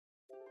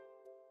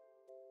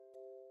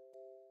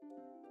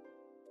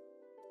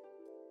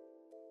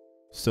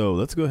So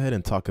let's go ahead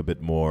and talk a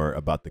bit more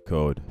about the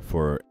code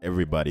for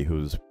everybody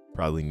who's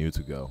probably new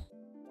to Go.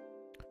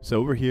 So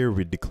over here,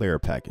 we declare a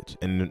package.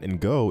 And in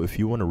Go, if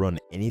you want to run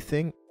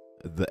anything,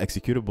 the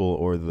executable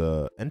or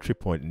the entry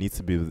point needs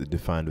to be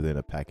defined within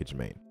a package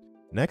main.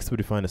 Next, we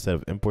define a set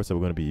of imports that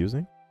we're going to be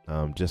using.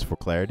 Just for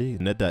clarity,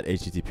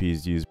 net.http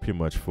is used pretty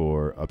much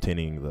for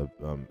obtaining the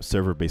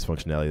server-based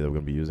functionality that we're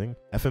going to be using.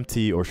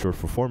 FMT, or short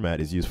for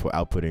format, is used for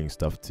outputting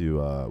stuff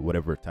to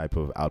whatever type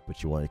of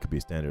output you want. It could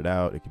be standard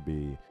out, it could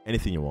be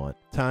anything you want.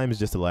 Time is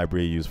just a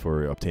library used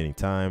for obtaining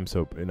time.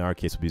 So in our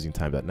case, we'll be using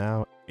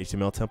time.now.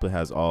 HTML template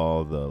has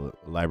all the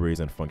libraries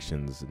and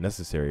functions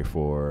necessary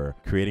for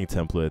creating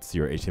templates,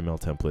 your HTML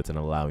templates, and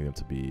allowing them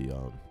to be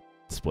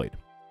displayed.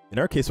 In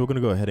our case, we're going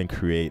to go ahead and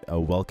create a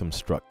welcome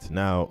struct.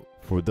 Now,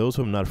 for those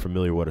who are not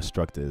familiar what a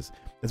struct is,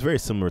 it's very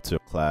similar to a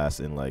class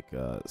in like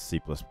C++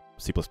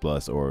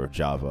 or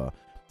Java.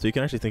 So you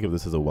can actually think of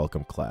this as a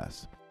welcome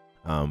class.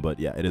 But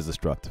yeah, it is a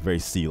struct, very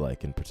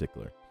C-like in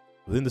particular.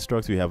 Within the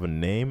struct, we have a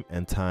name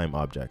and time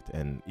object,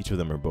 and each of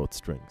them are both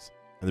strings.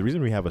 And the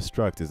reason we have a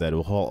struct is that it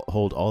will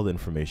hold all the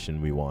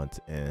information we want,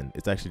 and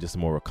it's actually just a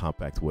more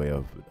compact way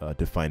of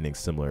defining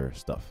similar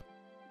stuff.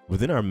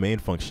 Within our main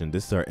function,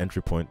 this is our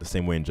entry point. The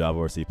same way in Java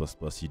or C++,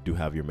 you do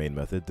have your main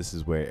method. This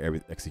is where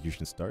every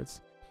execution starts.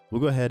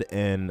 We'll go ahead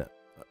and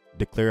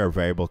declare our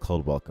variable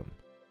called welcome.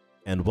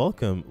 And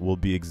welcome will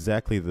be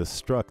exactly the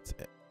struct.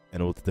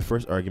 And the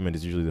first argument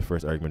is usually the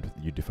first argument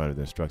you define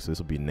within the struct. So this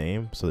will be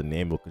name. So the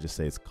name will just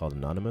say it's called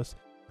anonymous.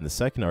 And the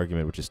second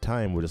argument, which is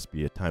time, will just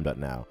be a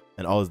time.now.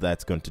 And all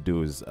that's going to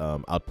do is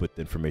output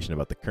the information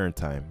about the current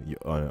time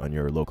on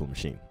your local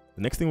machine.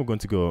 The next thing we're going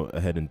to go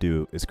ahead and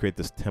do is create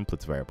this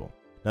templates variable.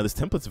 Now this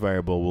templates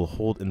variable will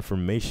hold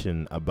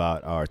information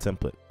about our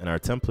template, and our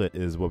template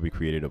is what we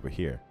created over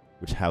here,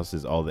 which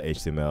houses all the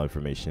HTML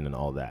information and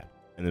all that.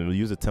 And then we'll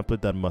use a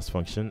template.must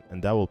function,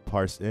 and that will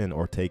parse in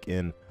or take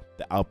in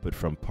the output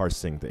from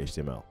parsing the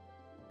HTML.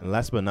 And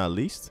last but not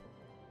least,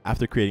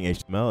 after creating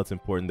HTML, it's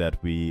important that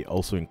we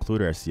also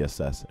include our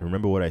CSS. And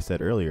remember what I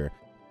said earlier,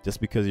 just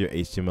because your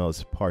HTML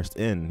is parsed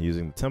in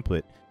using the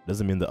template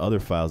doesn't mean the other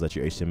files that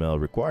your HTML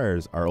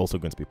requires are also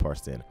going to be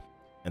parsed in.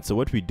 And so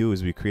what we do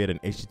is we create an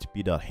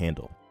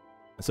http.handle.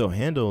 And so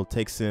handle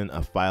takes in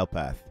a file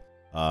path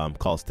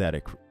called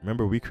static.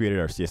 Remember, we created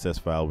our CSS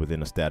file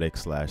within a static /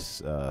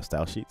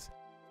 style sheets.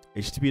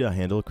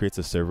 http.handle creates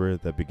a server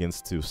that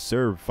begins to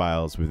serve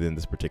files within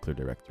this particular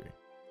directory.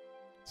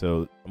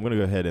 So I'm going to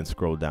go ahead and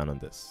scroll down on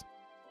this.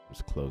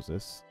 Just close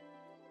this.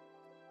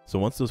 So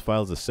once those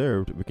files are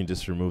served, we can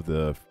just remove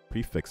the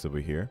prefix over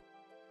here.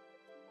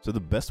 So the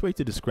best way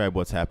to describe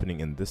what's happening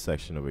in this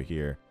section over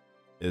here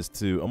is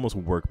to almost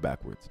work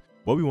backwards.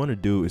 What we want to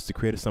do is to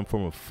create some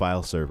form of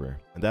file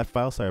server, and that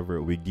file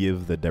server we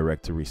give the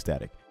directory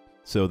static.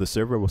 So the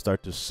server will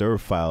start to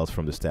serve files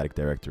from the static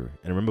directory.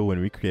 And remember,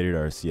 when we created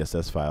our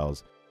CSS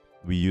files,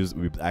 we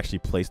actually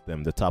placed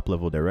them, the top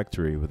level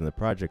directory within the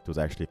project was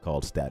actually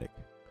called static.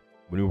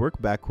 When we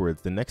work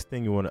backwards, the next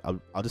thing you want to,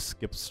 I'll just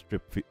skip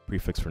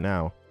prefix for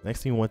now.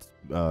 Next thing you want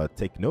to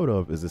take note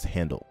of is this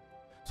handle.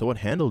 So what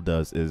handle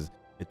does is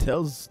it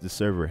tells the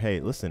server, hey,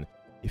 listen,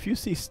 if you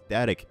see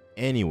static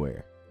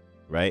anywhere,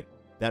 right,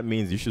 that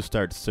means you should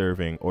start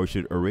serving, or you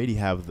should already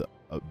have the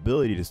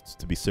ability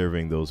to be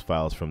serving those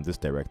files from this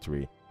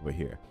directory over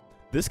here.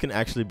 This can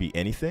actually be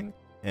anything,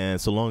 and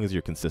so long as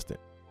you're consistent.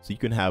 So you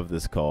can have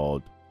this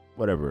called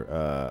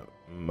whatever,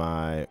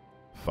 my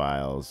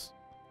files,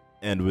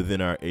 and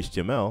within our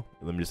HTML,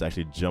 let me just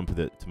actually jump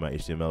to my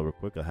HTML real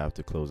quick. I'll have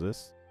to close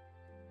this.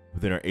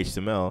 Within our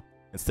HTML,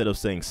 instead of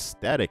saying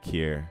static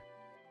here,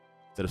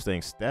 instead of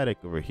saying static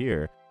over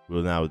here,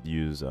 we'll now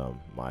use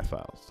my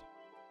files.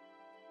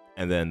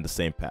 And then the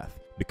same path,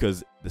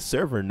 because the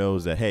server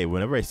knows that, hey,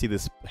 whenever I see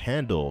this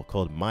handle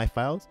called my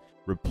files,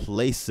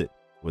 replace it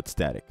with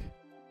static,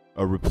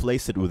 or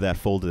replace it with that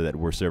folder that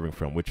we're serving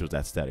from, which was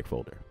that static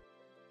folder.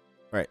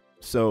 All right,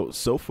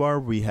 so far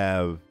we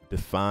have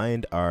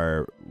defined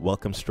our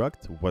welcome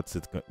struct, what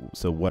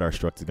our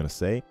struct is going to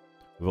say.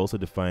 We've also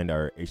defined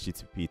our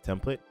HTTP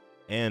template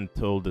and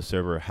told the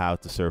server how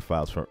to serve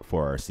files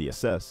for our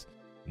CSS.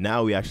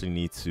 Now we actually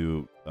need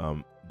to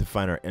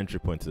define our entry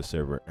point to the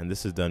server, and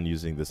this is done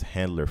using this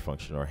handler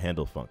function, or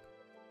handle func.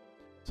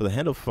 So the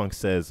handle func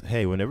says,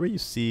 hey, whenever you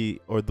see,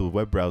 or the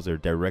web browser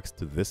directs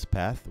to this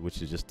path,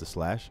 which is just the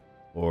slash,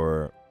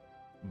 or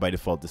by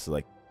default this is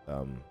like,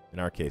 in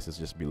our case it's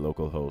just be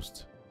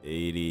localhost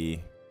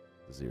 80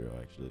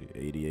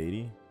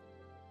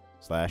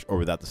 slash, or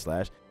without the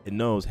slash, it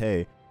knows,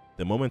 hey,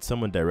 the moment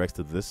someone directs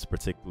to this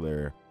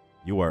particular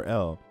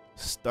URL,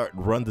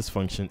 run this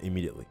function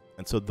immediately.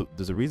 And so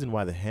there's a reason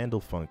why the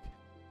handle func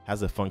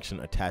has a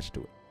function attached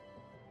to it.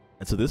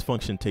 And so this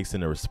function takes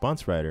in a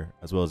response writer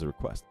as well as a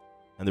request.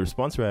 And the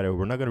response writer,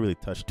 we're not going to really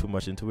touch too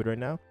much into it right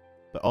now,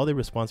 but all the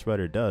response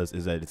writer does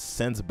is that it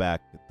sends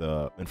back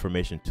the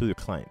information to the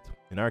client.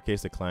 In our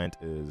case, the client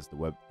is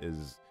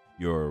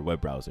your web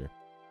browser.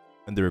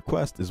 And the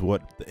request is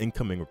what the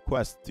incoming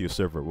request to your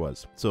server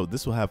was. So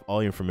this will have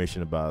all your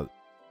information about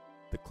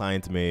the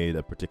client made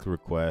a particular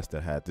request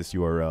that had this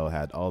URL,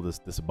 had all this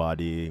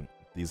body,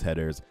 these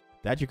headers,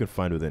 that you can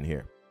find within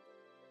here.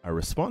 Our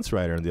response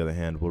writer, on the other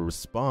hand, will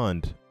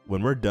respond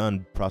when we're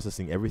done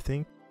processing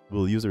everything.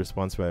 We'll use the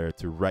response writer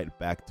to write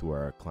back to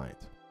our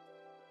client.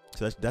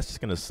 So that's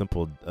just gonna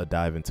simple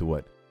dive into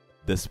what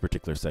this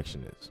particular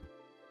section is.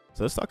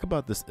 So let's talk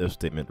about this if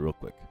statement real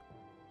quick.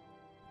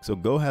 So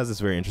Go has this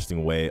very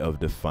interesting way of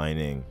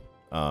defining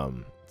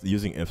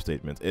using if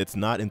statements. It's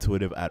not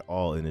intuitive at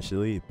all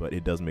initially, but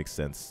it does make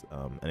sense,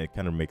 and it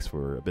kind of makes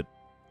for a bit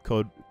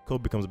code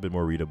becomes a bit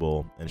more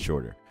readable and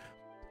shorter.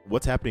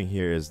 What's happening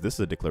here is this is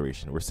a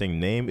declaration. We're saying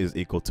name is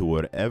equal to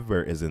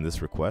whatever is in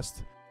this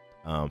request.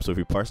 So if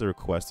we parse the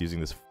request using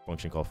this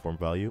function called form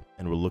value,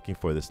 and we're looking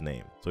for this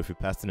name. So if we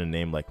passed in a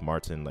name like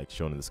Martin, like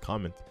shown in this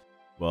comment,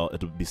 well,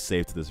 it would be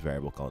saved to this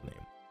variable called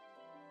name.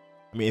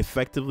 I mean,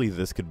 effectively,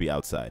 this could be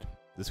outside.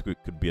 This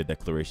could be a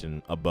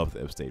declaration above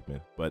the if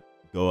statement, but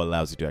Go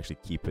allows you to actually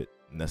keep it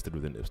nested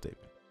within the if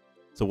statement.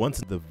 So once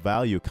the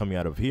value coming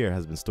out of here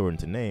has been stored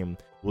into name,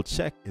 we'll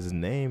check, is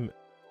name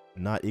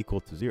not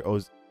equal to 0? Or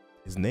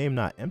is name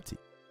not empty?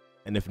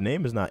 And if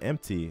name is not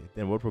empty,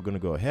 then what we're going to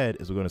go ahead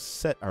is we're going to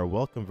set our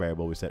welcome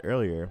variable we said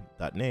earlier,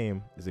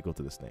 .name is equal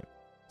to this name,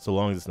 so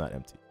long as it's not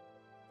empty.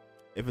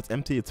 If it's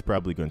empty, it's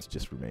probably going to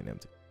just remain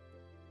empty.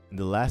 And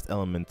the last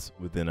element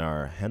within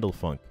our handle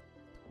func,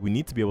 we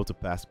need to be able to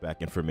pass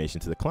back information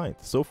to the client.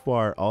 So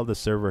far, all the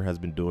server has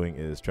been doing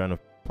is trying to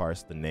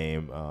parse the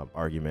name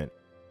argument.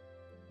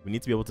 We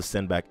need to be able to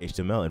send back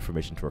HTML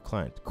information to our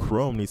client.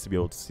 Chrome needs to be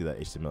able to see that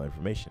HTML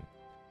information.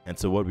 And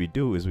so what we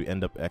do is we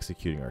end up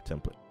executing our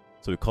template.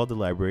 So we call the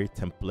library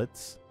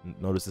templates.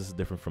 Notice this is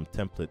different from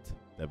template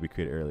that we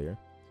created earlier.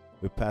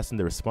 We pass in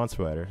the response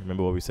writer.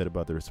 Remember what we said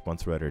about the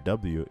response writer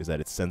W is that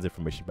it sends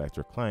information back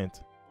to our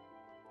client.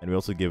 And we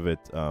also give it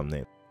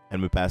name.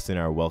 And we pass in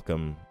our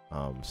welcome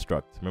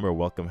struct. Remember,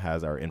 welcome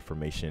has our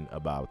information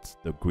about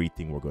the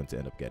greeting we're going to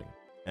end up getting.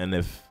 And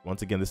if,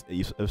 once again, this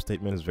if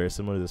statement is very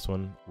similar to this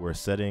one, we're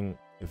setting,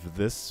 if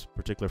this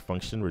particular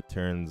function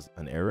returns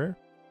an error,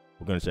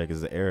 we're going to check, is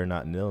the error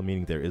not nil,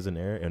 meaning there is an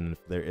error. And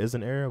if there is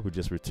an error, we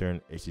just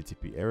return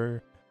HTTP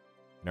error.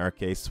 In our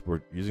case,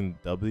 we're using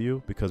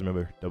W because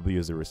remember, W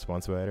is a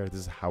response writer.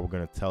 This is how we're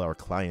going to tell our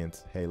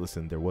client, hey,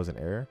 listen, there was an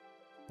error.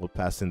 We'll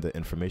pass in the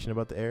information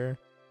about the error,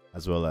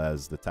 as well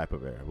as the type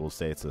of error. We'll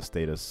say it's a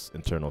status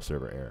internal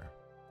server error.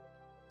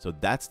 So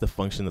that's the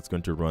function that's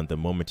going to run the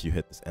moment you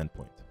hit this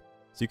endpoint.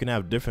 So you can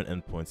have different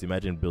endpoints.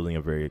 Imagine building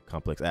a very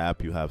complex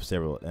app. You have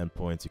several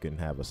endpoints. You can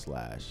have a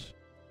slash,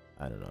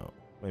 I don't know,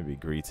 maybe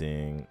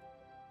greeting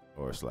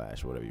or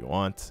slash, whatever you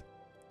want.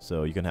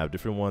 So you can have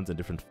different ones and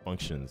different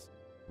functions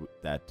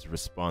that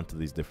respond to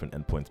these different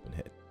endpoints been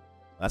hit.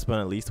 Last but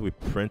not least, we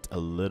print a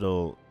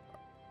little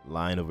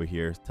line over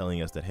here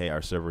telling us that, hey,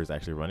 our server is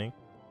actually running.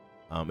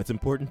 It's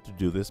important to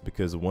do this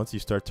because once you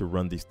start to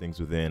run these things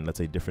within, let's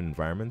say, different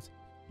environments,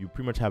 you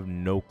pretty much have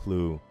no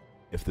clue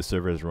if the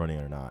server is running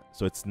or not.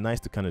 So it's nice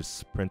to kind of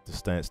print the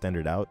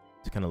standard out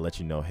to kind of let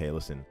you know, hey,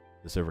 listen,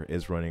 the server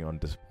is running on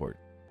this port.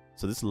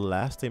 So this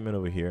last statement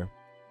over here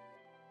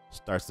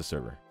starts the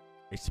server.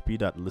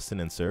 HTTP.listen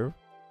and serve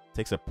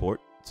takes a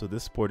port. So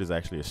this port is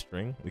actually a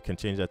string. We can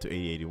change that to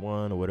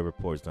 8081 or whatever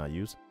port is not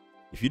used.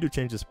 If you do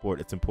change this port,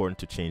 it's important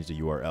to change the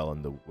URL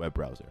in the web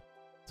browser.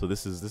 So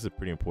this is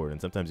pretty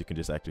important. Sometimes you can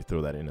just actually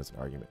throw that in as an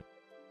argument.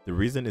 The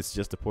reason it's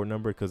just a port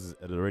number because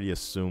it already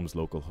assumes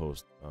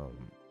localhost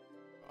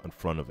in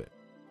front of it.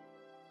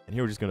 And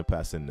here we're just going to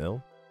pass in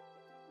nil.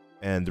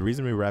 And the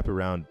reason we wrap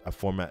around a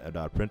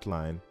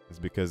format.println is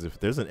because if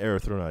there's an error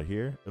thrown out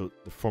here,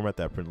 the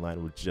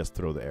format.println will just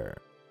throw the error.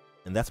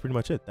 And that's pretty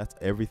much it. That's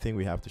everything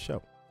we have to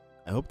show.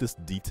 I hope this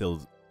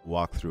detailed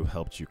walkthrough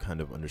helped you kind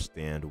of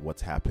understand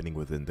what's happening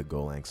within the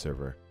Golang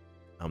server.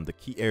 The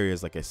key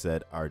areas, like I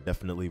said, are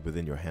definitely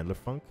within your handler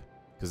func,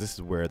 because this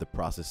is where the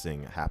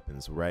processing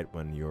happens right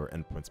when your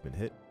endpoint's been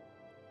hit,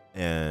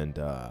 and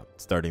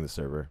starting the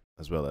server,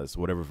 as well as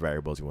whatever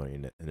variables you want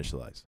to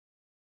initialize.